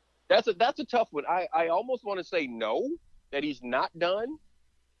that's a tough one. I almost want to say no, that he's not done,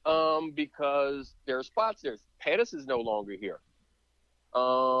 because there are spots there. Pettis is no longer here.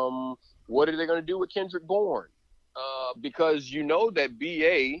 What are they going to do with Kendrick Bourne? Because that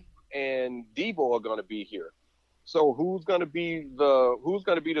BA and Debo are going to be here. So who's going to be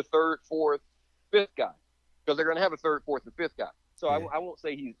the third, fourth, fifth guy? Because they're going to have a third, fourth, and fifth guy. So yeah. I won't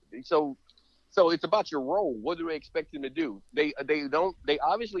say he's so. So it's about your role. What do they expect him to do? They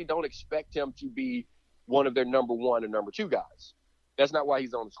obviously don't expect him to be one of their number 1 and number 2 guys. That's not why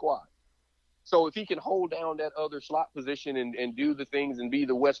he's on the squad. So if he can hold down that other slot position and do the things and be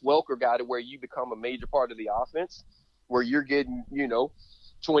the Wes Welker guy to where you become a major part of the offense, where you're getting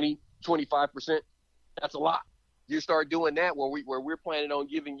 20, 25%, that's a lot. You start doing that where we're planning on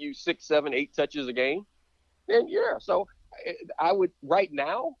giving you 6, 7, 8 touches a game, then yeah. So I would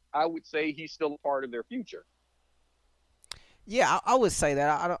say he's still a part of their future. Yeah, I would say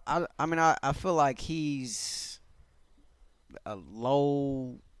that. I feel like he's a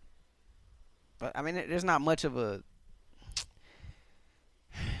low. But I mean, there's not much of a.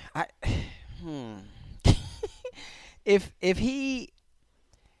 If he.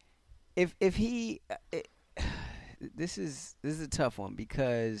 This is a tough one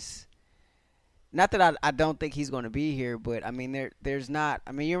because, not that I don't think he's going to be here, but I mean there's not.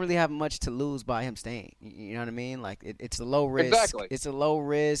 I mean you don't really have much to lose by him staying. You know what I mean? Like it's a low risk. Exactly. It's a low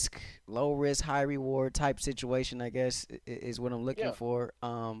risk, high reward type situation. I guess is what I'm looking for.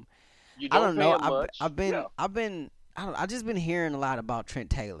 You don't know. much. I've just been hearing a lot about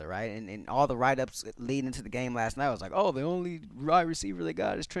Trent Taylor, right? And all the write-ups leading into the game last night was like, oh, the only wide receiver they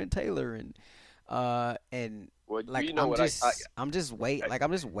got is Trent Taylor, and well, like I'm just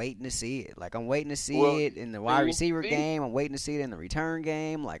waiting to see it. Like I'm waiting to see it in the wide receiver game. I'm waiting to see it in the return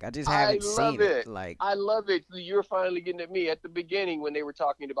game. Like I just haven't seen it. Like I love it. You're finally getting at me at the beginning when they were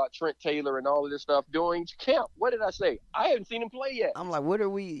talking about Trent Taylor and all of this stuff during camp. What did I say? I haven't seen him play yet. I'm like, what are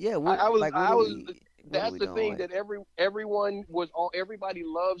we? Yeah, that's the thing that everybody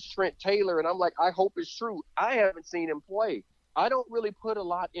loves Trent Taylor, and I'm like, I hope it's true. I haven't seen him play. I don't really put a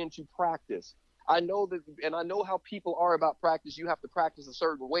lot into practice. I know that, and I know how people are about practice. You have to practice a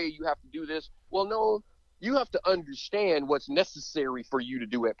certain way. You have to do this. Well, no, you have to understand what's necessary for you to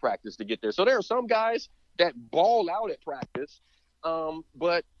do at practice to get there. So there are some guys that ball out at practice,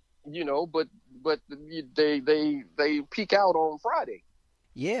 but they peak out on Friday.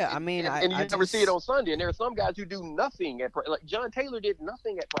 Yeah, I mean, and you never see it on Sunday. And there are some guys who do nothing like John Taylor did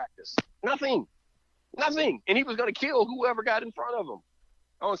nothing at practice, nothing, and he was going to kill whoever got in front of him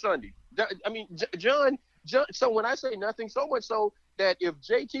on Sunday. I mean, John. So when I say nothing, so much so that if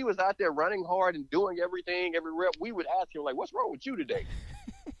JT was out there running hard and doing everything, every rep, we would ask him, like, what's wrong with you today?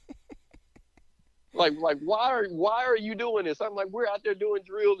 like why are you doing this? I'm like, we're out there doing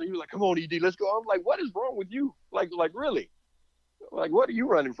drills, and he was like, come on, ED, let's go. I'm like, what is wrong with you? Like really? Like, what are you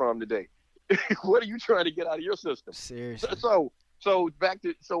running from today? What are you trying to get out of your system? Seriously. So back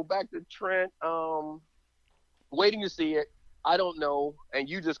to Trent. Waiting to see it. I don't know, and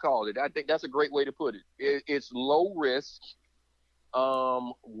you just called it. I think that's a great way to put it. It's low risk.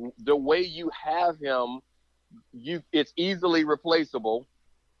 The way you have him, it's easily replaceable,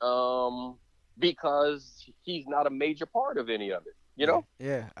 because he's not a major part of any of it. You know?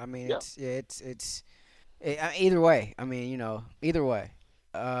 Yeah. I mean, either way. I mean, either way.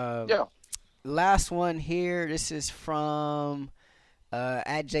 Yeah. Last one here. This is from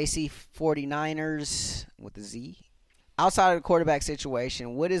at JC 49ers with a Z. Outside of the quarterback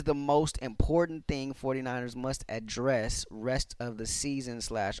situation, what is the most important thing 49ers must address rest of the season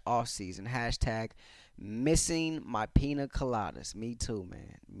 / off season? # missing my pina coladas. Me too,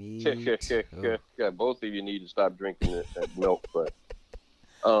 man. Me too. Yeah, both of you need to stop drinking that milk. But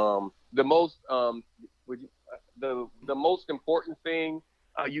the most important thing,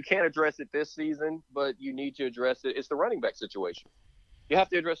 you can't address it this season, but you need to address it. It's the running back situation. You have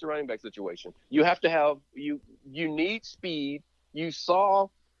to address the running back situation. You have to have you need speed. You saw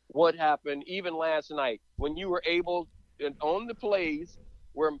what happened even last night when you were able on the plays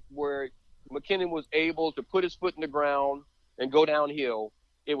where McKinnon was able to put his foot in the ground and go downhill.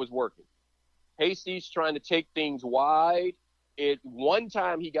 It was working. Hasty's trying to take things wide. One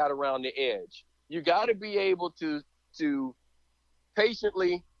time he got around the edge. You got to be able to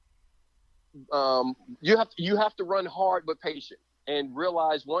patiently. You have to run hard but patient. And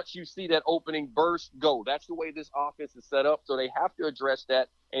realize once you see that opening burst, go. That's the way this offense is set up. So they have to address that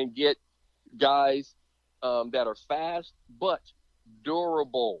and get guys that are fast but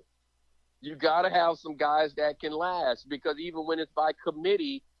durable. You got to have some guys that can last, because even when it's by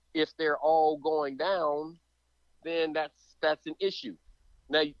committee, if they're all going down, then that's an issue.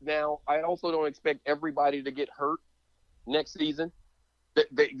 Now I also don't expect everybody to get hurt next season.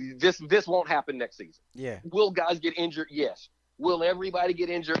 This won't happen next season. Yeah. Will guys get injured? Yes. Will everybody get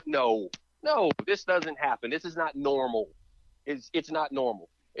injured? No, this doesn't happen. This is not normal. It's not normal.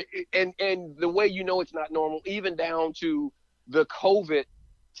 And the way it's not normal, even down to the COVID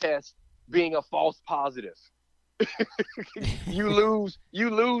test being a false positive. you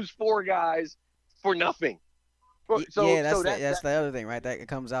lose 4 guys for nothing. That's the other thing, right? That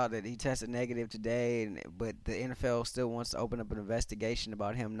comes out that he tested negative today, but the NFL still wants to open up an investigation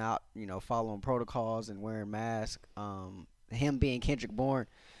about him not, following protocols and wearing masks. Him being Kendrick Bourne.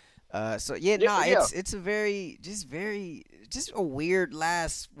 It's a very a weird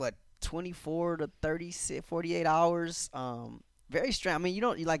last 24 to 48 hours. Very strange. I mean, you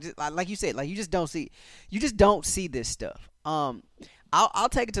don't like you said, you just don't see this stuff. I'll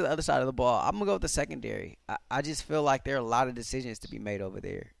take it to the other side of the ball. I'm gonna go with the secondary. I just feel like there are a lot of decisions to be made over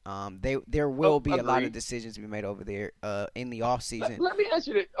there. There will be a lot of decisions to be made over there in the off season. Let me ask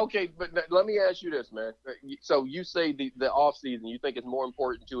you this. Okay, but let me ask you this, man. So you say the off season, you think it's more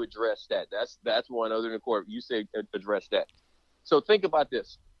important to address that. That's one other than the court. You say address that. So think about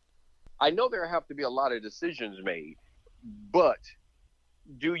this. I know there have to be a lot of decisions made, but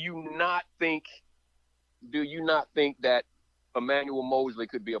do you not think that Emmanuel Mosley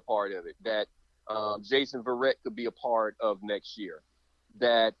could be a part of it, that Jason Verrett could be a part of next year,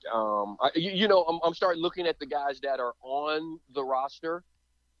 that I'm starting looking at the guys that are on the roster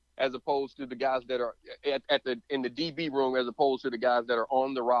as opposed to the guys that are in the DB room, as opposed to the guys that are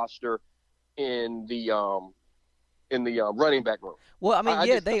on the roster in the running back room. Well, I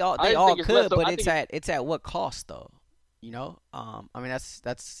mean, they all could, but it's at what cost though? I mean,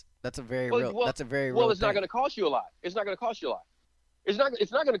 that's a very real. Well, it's not going to cost you a lot. It's not going to cost you a lot. It's not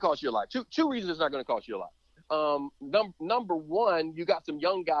going to cost you a lot. Two reasons it's not going to cost you a lot. Number one, you got some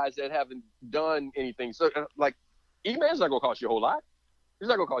young guys that haven't done anything. So, E-Man's not going to cost you a whole lot. He's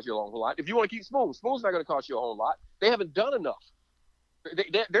not going to cost you a whole lot. If you want to keep Spoon's not going to cost you a whole lot. They haven't done enough.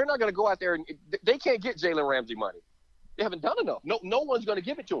 They're not going to go out there and they can't get Jalen Ramsey money. They haven't done enough. No one's going to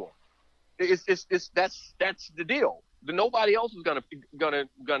give it to them. That's the deal. Nobody else is gonna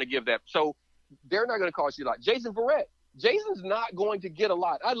give that. So they're not gonna cost you a lot. Jason Verrett, Jason's not going to get a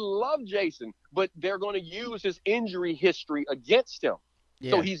lot. I love Jason, but they're going to use his injury history against him.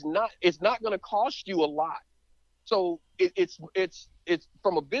 Yeah. So it's not going to cost you a lot. So it's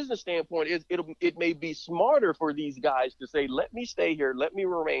from a business standpoint, it may be smarter for these guys to say, let me stay here, let me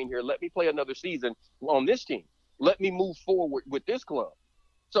remain here, let me play another season on this team, let me move forward with this club.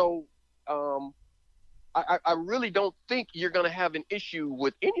 So I really don't think you're going to have an issue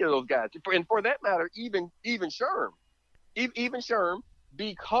with any of those guys, and for that matter, even Sherm,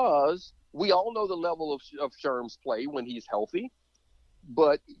 because we all know the level of Sherm's play when he's healthy,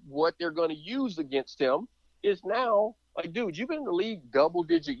 but what they're going to use against him is now, like, dude, you've been in the league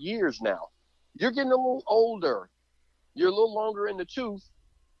double-digit years now. You're getting a little older. You're a little longer in the tooth.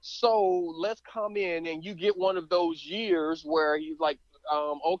 So let's come in and you get one of those years where you're like,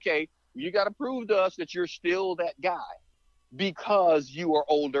 okay, you got to prove to us that you're still that guy because you are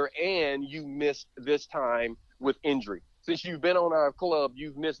older and you missed this time with injury. Since you've been on our club,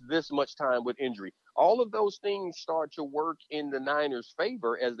 you've missed this much time with injury. All of those things start to work in the Niners'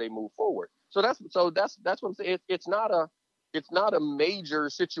 favor as they move forward. So that's what I'm saying. It's not a major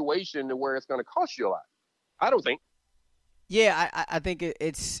situation to where it's going to cost you a lot. I don't think. Yeah, I think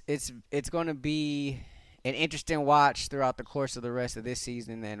it's going to be an interesting watch throughout the course of the rest of this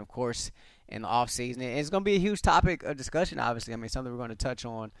season, and of course in the off season. It's going to be a huge topic of discussion. Obviously, I mean, something we're going to touch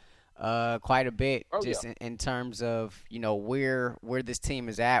on quite a bit, in terms of, you know, where this team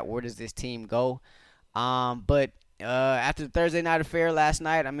is at, where does this team go. But after the Thursday night affair last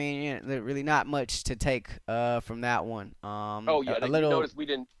night, I mean, you know, really not much to take from that one. A little. You noticed we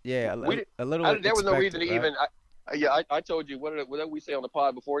didn't. Yeah, a little. There was no reason to right? even. I told you what did we say on the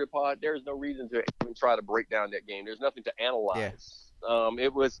pod before the pod? There's no reason to even try to break down that game. There's nothing to analyze. Yeah.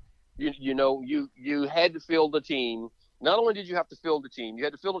 It was you had to field the team. Not only did you have to field the team, you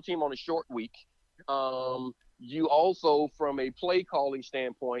had to field the team on a short week. You also, from a play calling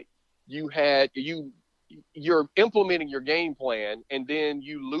standpoint, you're implementing your game plan, and then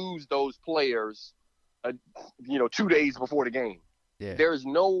you lose those players, 2 days before the game. Yeah. There is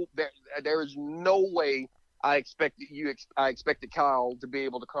no way I expected Kyle to be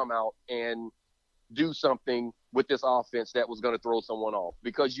able to come out and do something with this offense that was going to throw someone off,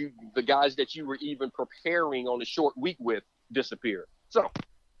 because the guys that you were even preparing on a short week with disappeared. So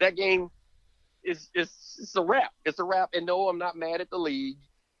that game is a wrap. It's a wrap. And no, I'm not mad at the league.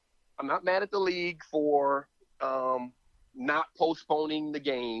 I'm not mad at the league for not postponing the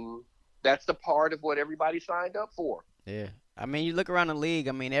game. That's the part of what everybody signed up for. Yeah. I mean, you look around the league,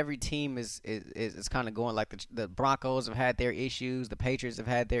 I mean, every team is kind of going, like the Broncos have had their issues. The Patriots have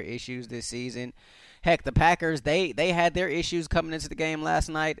had their issues this season. Heck, the Packers, they had their issues coming into the game last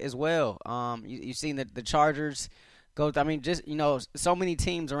night as well. You've seen the Chargers go. I mean, just, so many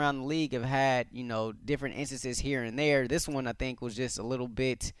teams around the league have had, different instances here and there. This one, I think, was just a little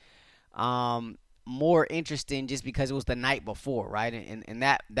bit more interesting just because it was the night before, right? And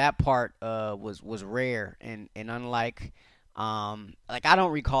that part was rare and unlike. I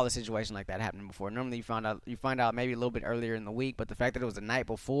don't recall a situation like that happening before. Normally you find out maybe a little bit earlier in the week, but the fact that it was the night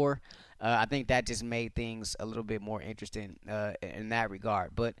before, I think that just made things a little bit more interesting in that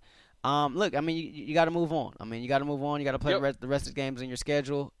regard. But look, I mean, you got to move on. I mean, you got to move on. You got to play the rest of the games in your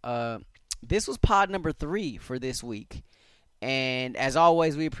schedule. This was pod number 3 for this week. And as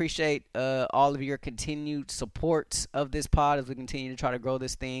always, we appreciate all of your continued support of this pod as we continue to try to grow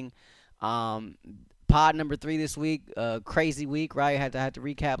this thing. Pod number 3 this week, crazy week, right? Had to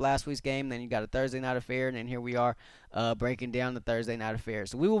recap last week's game. Then you got a Thursday night affair, and then here we are breaking down the Thursday night affair.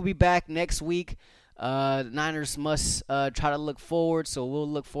 So we will be back next week. The Niners must try to look forward, so we'll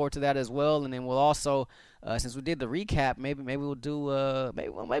look forward to that as well. And then we'll also, since we did the recap, maybe we'll do maybe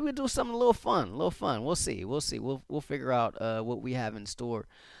we'll do something a little fun. We'll see. We'll figure out what we have in store.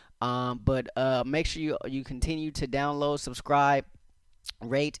 But make sure you continue to download, subscribe,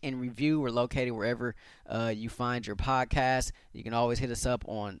 rate, and review. We're located wherever you find your podcast. You can always hit us up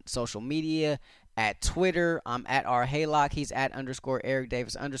on social media. At Twitter, I'm at @RHaylock. He's at _Eric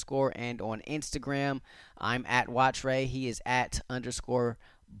Davis _ and on Instagram, I'm at WatchRay. He is at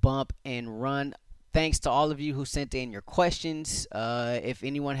 _Bump and Run. Thanks to all of you who sent in your questions. If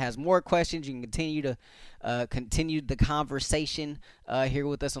anyone has more questions, you can continue the conversation here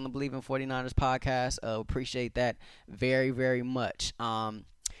with us on the Believe in 49ers podcast. Appreciate that very, very much.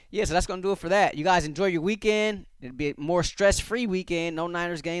 So that's going to do it for that. You guys enjoy your weekend. It'll be a more stress-free weekend. No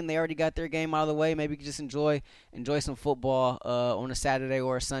Niners game. They already got their game out of the way. Maybe you can just enjoy some football on a Saturday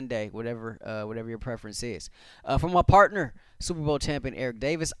or a Sunday, whatever your preference is. From my partner, Super Bowl champion Eric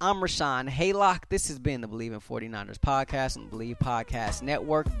Davis, I'm Rashawn Haylock. This has been the Believe in 49ers podcast on the Believe Podcast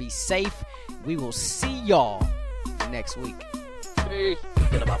Network. Be safe. We will see y'all next week.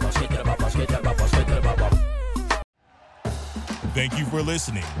 Thank you for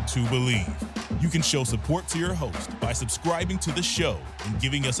listening to Believe. You can show support to your host by subscribing to the show and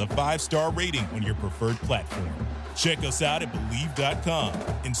giving us a 5-star rating on your preferred platform. Check us out at Believe.com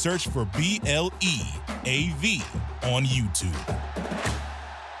and search for BLEAV on YouTube.